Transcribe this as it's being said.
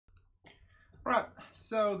Right,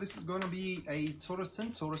 so this is going to be a Taurus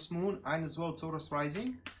Sun, Taurus Moon, and as well Taurus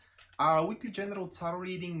Rising. Our weekly general tarot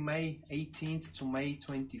reading, May 18th to May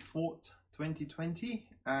 24th, 2020.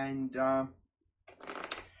 And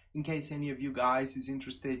in case any of you guys is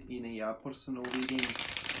interested in a personal reading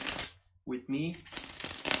with me,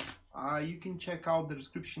 you can check out the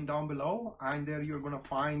description down below, and there you're going to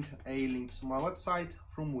find a link to my website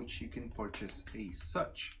from which you can purchase a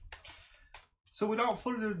such. So without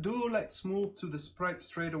further ado, let's move to the spread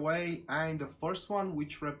straight away. And the first one,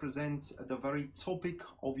 which represents the very topic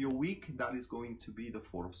of your week, that is going to be the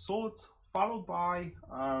Four of Swords, followed by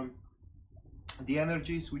the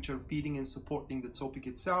energies which are feeding and supporting the topic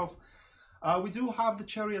itself. We do have the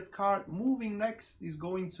Chariot card. Moving next is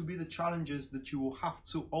going to be the challenges that you will have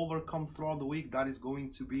to overcome throughout the week. That is going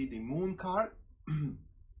to be the Moon card,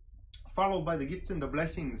 followed by the gifts and the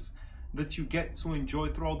blessings that you get to enjoy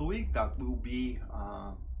throughout the week. That will be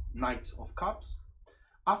Knight of Cups.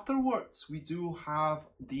 Afterwards, we do have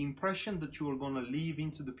the impression that you are going to leave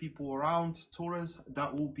into the people around Taurus.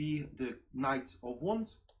 That will be the Knight of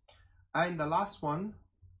Wands. And the last one,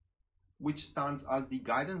 which stands as the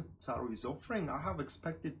guidance that Tarot is offering, I have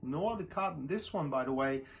expected no other card than this one, by the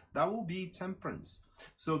way. That will be Temperance.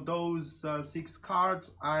 So those 6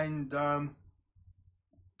 cards, and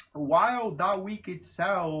while that week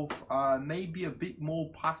itself may be a bit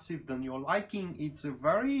more passive than your liking, it's a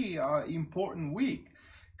very important week,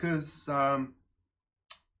 because how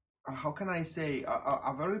can I say,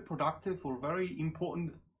 a very productive or very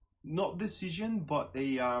important, not decision, but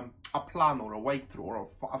a plan or a way through, or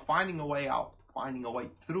finding a way out, finding a way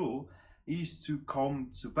through, is to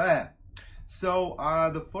come to bear. So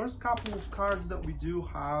the first couple of cards that we do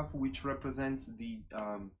have, which represents the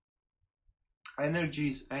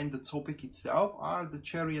energies and the topic itself, are the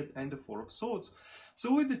Chariot and the Four of Swords.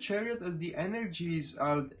 So with the Chariot as the energies,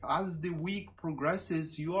 as the week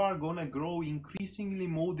progresses, you are going to grow increasingly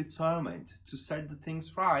more determined to set the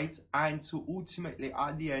things right and to ultimately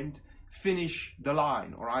at the end finish the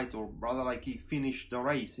line, all right, or rather like finish the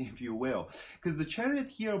race, if you will, because the Chariot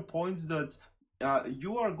here points that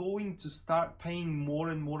you are going to start paying more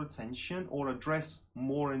and more attention, or address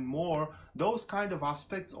more and more those kind of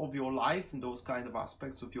aspects of your life and those kind of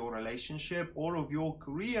aspects of your relationship or of your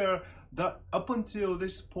career that up until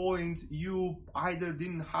this point you either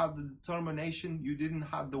didn't have the determination, you didn't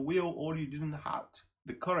have the will, or you didn't have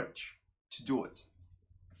the courage to do it.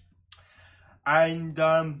 And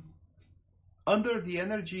under the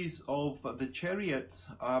energies of the Chariot,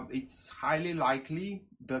 it's highly likely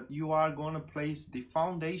that you are going to place the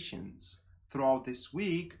foundations throughout this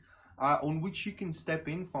week on which you can step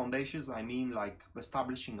in. Foundations, I mean like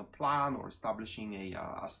establishing a plan or establishing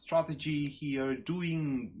a strategy here,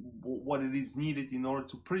 doing what it is needed in order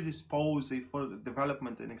to predispose a further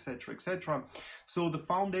development, and etc, etc. So the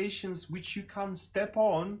foundations which you can step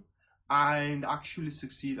on and actually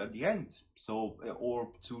succeed at the end, so,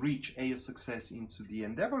 or to reach a success into the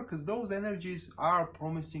endeavor, because those energies are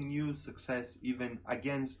promising you success even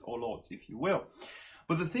against all odds, if you will.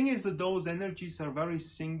 But the thing is that those energies are very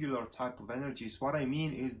singular type of energies. What I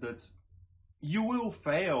mean is that you will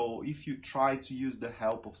fail if you try to use the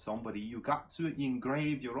help of somebody. You got to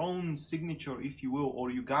engrave your own signature, if you will,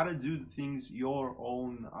 or you got to do the things your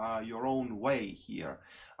own way here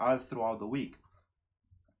throughout the week.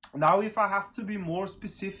 Now, if I have to be more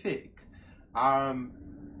specific,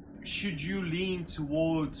 should you lean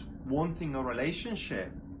towards wanting a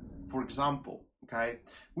relationship, for example, okay,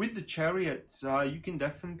 with the Chariot, you can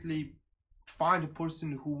definitely find a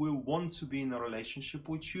person who will want to be in a relationship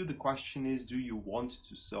with you. The question is, do you want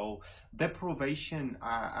to? So deprivation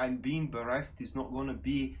and being bereft is not going to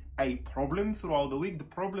be a problem throughout the week. The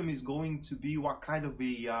problem is going to be what kind of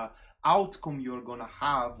a outcome you're gonna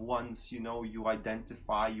have once you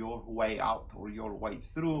identify your way out or your way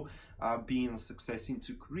through being a success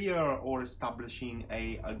into career or establishing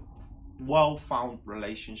a well-found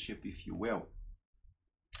relationship, if you will.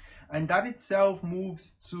 And that itself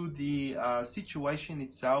moves to the situation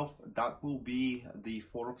itself. That will be the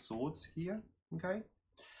Four of Swords here, okay?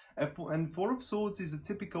 And Four of Swords is a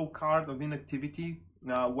typical card of inactivity,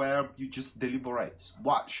 where you just deliberate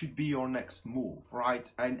what should be your next move,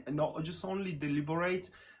 right? And not just only deliberate,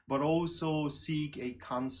 but also seek a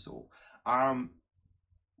counsel.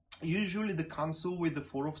 Usually the counsel with the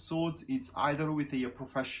Four of Swords, it's either with a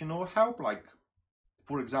professional help, like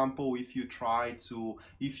for example,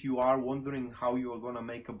 if you are wondering how you are going to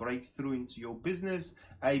make a breakthrough into your business,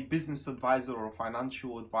 a business advisor or a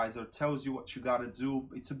financial advisor tells you what you got to do.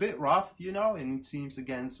 It's a bit rough, and it seems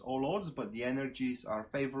against all odds, but the energies are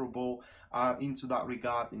favorable into that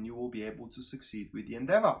regard, and you will be able to succeed with the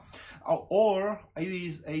endeavor. Or it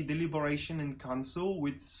is a deliberation and counsel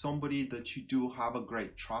with somebody that you do have a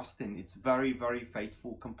great trust in. It's very, very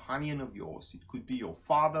faithful companion of yours. It could be your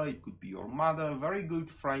father, it could be your mother, a very good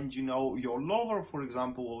friend, you know, your lover, for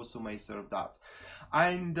example, also may serve that.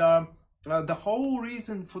 And the whole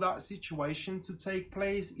reason for that situation to take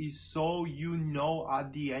place is so you know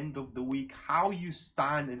at the end of the week how you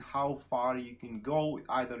stand and how far you can go with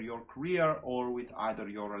either your career or with either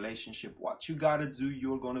your relationship. What you gotta do,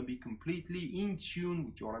 you're gonna be completely in tune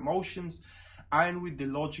with your emotions and with the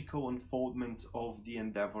logical unfoldment of the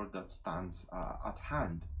endeavor that stands at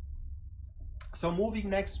hand. So moving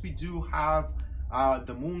next, we do have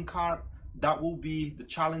the moon card. That will be the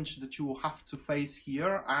challenge that you will have to face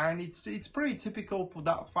here, and it's pretty typical for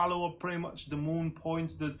that follow-up. Pretty much the moon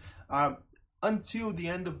points that until the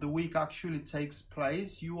end of the week actually takes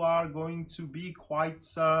place, you are going to be quite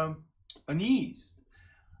uneased.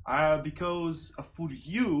 Because for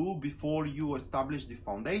you, before you establish the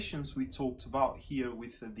foundations we talked about here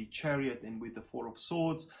with the Chariot and with the Four of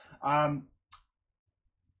Swords,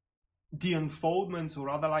 the unfoldment, or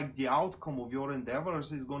rather like the outcome of your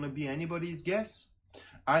endeavors, is going to be anybody's guess.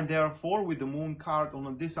 And therefore, with the moon card on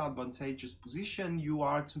a disadvantageous position, you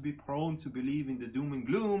are to be prone to believe in the doom and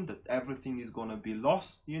gloom, that everything is going to be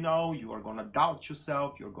lost. You know, you are going to doubt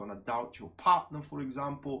yourself, you're going to doubt your partner, for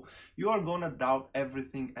example. You are going to doubt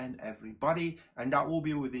everything and everybody, and that will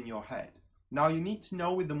be within your head. Now, you need to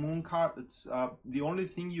know with the moon card, it's the only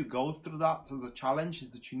thing you go through that as a challenge is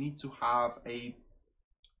that you need to have a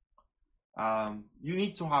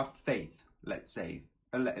faith, let's say,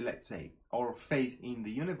 or faith in the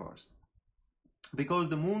universe, because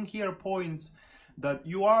the moon here points that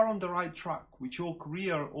you are on the right track with your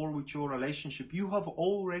career or with your relationship. You have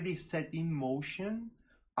already set in motion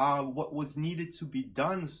what was needed to be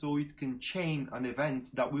done, so it can chain an event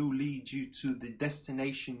that will lead you to the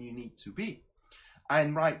destination you need to be.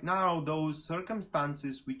 And right now, those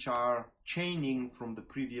circumstances which are chaining from the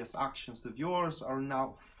previous actions of yours are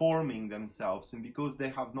now forming themselves. And because they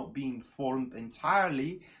have not been formed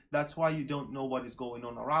entirely, that's why you don't know what is going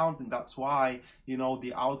on around. And that's why, you know,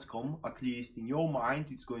 the outcome, at least in your mind,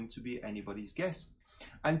 it's going to be anybody's guess.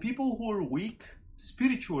 And people who are weak,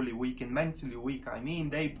 spiritually weak and mentally weak, I mean,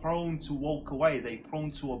 they're prone to walk away. They're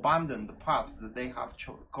prone to abandon the path that they have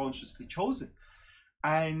consciously chosen.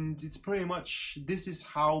 And it's pretty much, this is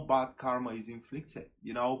how bad karma is inflicted.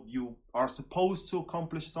 You know, you are supposed to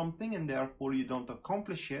accomplish something, and therefore you don't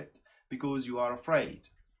accomplish it because you are afraid.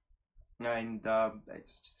 And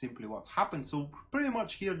it's simply what's happened. So pretty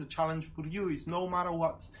much here the challenge for you is, no matter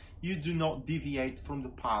what, you do not deviate from the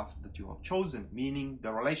path that you have chosen, meaning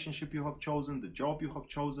the relationship you have chosen, the job you have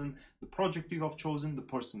chosen, the project you have chosen, the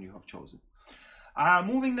person you have chosen.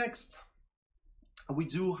 Moving next, we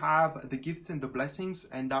do have the gifts and the blessings,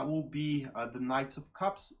 and that will be the Knight of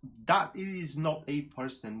Cups. That is not a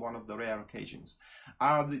person, one of the rare occasions.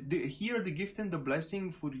 Here, the gift and the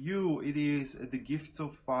blessing for you, it is the gift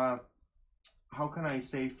of, how can I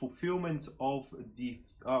say, fulfillment of the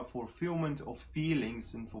fulfillment of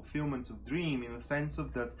feelings and fulfillment of dream, in the sense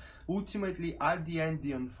of that ultimately at the end,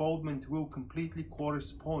 the unfoldment will completely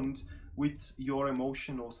correspond with your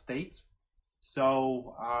emotional state.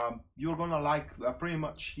 So you're gonna like pretty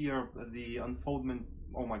much here the unfoldment.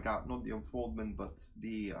 Oh my God, not the unfoldment, but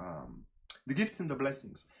the gifts and the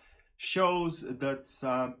blessings shows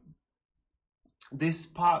that this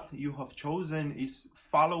path you have chosen is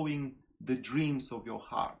following the dreams of your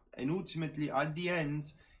heart, and ultimately at the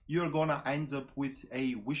end you're gonna end up with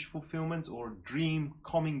a wish fulfillment or dream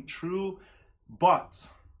coming true. But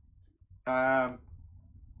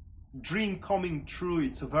dream coming true,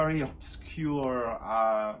 it's a very obscure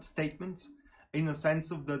statement, in the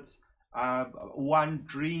sense of that one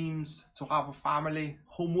dreams to have a family.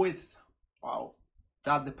 Whom with? Well,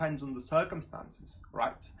 that depends on the circumstances,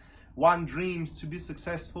 right? One dreams to be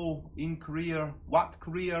successful in career. What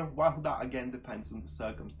career? Well, that again depends on the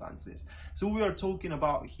circumstances. So we are talking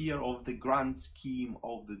about here of the grand scheme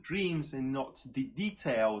of the dreams and not the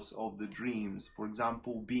details of the dreams. For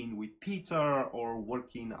example, being with Peter or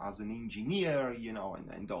working as an engineer, you know,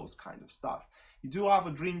 and those kind of stuff. You do have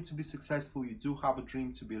a dream to be successful. You do have a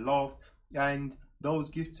dream to be loved. And those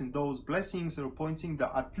gifts and those blessings are pointing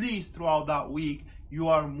that at least throughout that week, you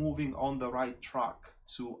are moving on the right track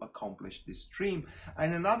to accomplish this dream.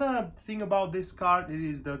 And another thing about this card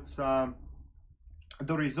is that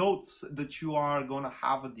the results that you are going to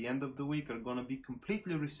have at the end of the week are going to be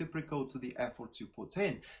completely reciprocal to the efforts you put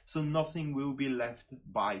in. So nothing will be left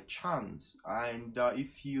by chance. And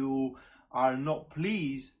if you are not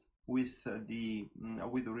pleased with the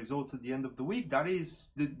results at the end of the week. That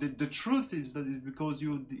is the truth is that it's because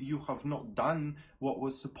you have not done what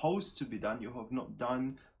was supposed to be done. You have not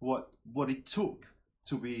done what it took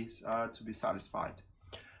to be satisfied,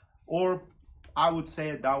 or I would say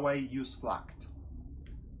it that way, you slacked.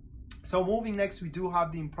 So moving next, we do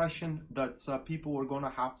have the impression that people are going to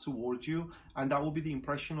have toward you, and that will be the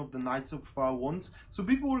impression of the Knight of Wands. So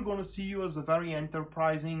people are going to see you as a very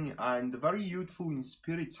enterprising and very youthful in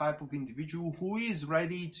spirit type of individual who is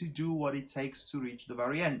ready to do what it takes to reach the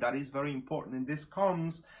very end. That is very important, and this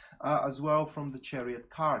comes as well from the Chariot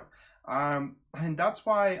card. And that's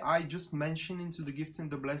why I just mentioned into the gifts and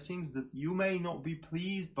the blessings that you may not be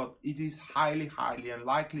pleased, but it is highly, highly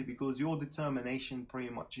unlikely, because your determination pretty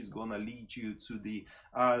much is going to lead you to the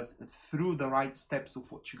through the right steps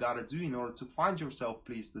of what you got to do in order to find yourself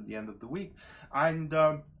pleased at the end of the week. And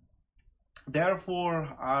therefore,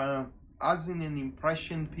 as in an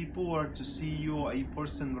impression, people are to see you a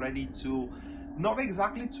person ready to not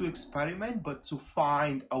exactly to experiment, but to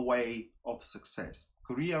find a way of success,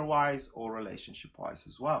 career-wise or relationship-wise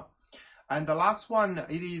as well. And the last one,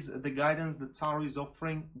 it is the guidance that Taurus is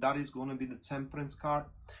offering. That is going to be the Temperance card.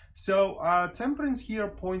 So Temperance here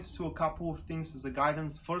points to a couple of things as a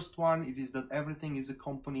guidance. First one, it is that everything is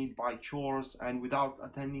accompanied by chores, and without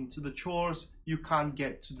attending to the chores, you can't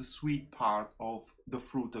get to the sweet part of the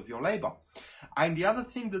fruit of your labor. And the other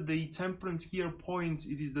thing that the Temperance here points,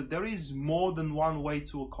 it is that there is more than one way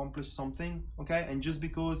to accomplish something, okay? And just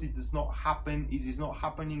because it does not happen, it is not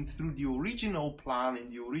happening through the original plan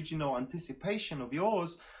and the original anticipation of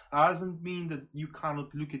yours, doesn't mean that you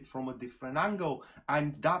cannot look at it from a different angle.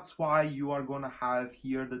 And that's why you are going to have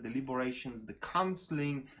here the deliberations, the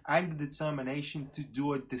counseling, and the determination to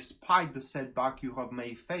do it despite the setback you have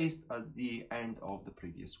may faced at the end of the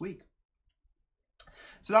previous week.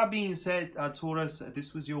 So that being said, Taurus,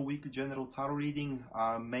 this was your weekly general tarot reading,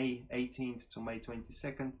 May 18th to May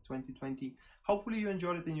 22nd, 2020. Hopefully you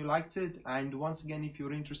enjoyed it and you liked it. And once again, if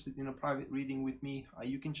you're interested in a private reading with me,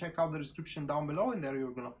 you can check out the description down below, and there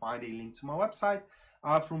you're going to find a link to my website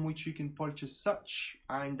from which you can purchase such.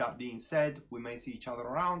 And that being said, we may see each other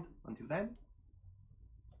around. Until then,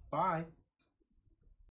 bye.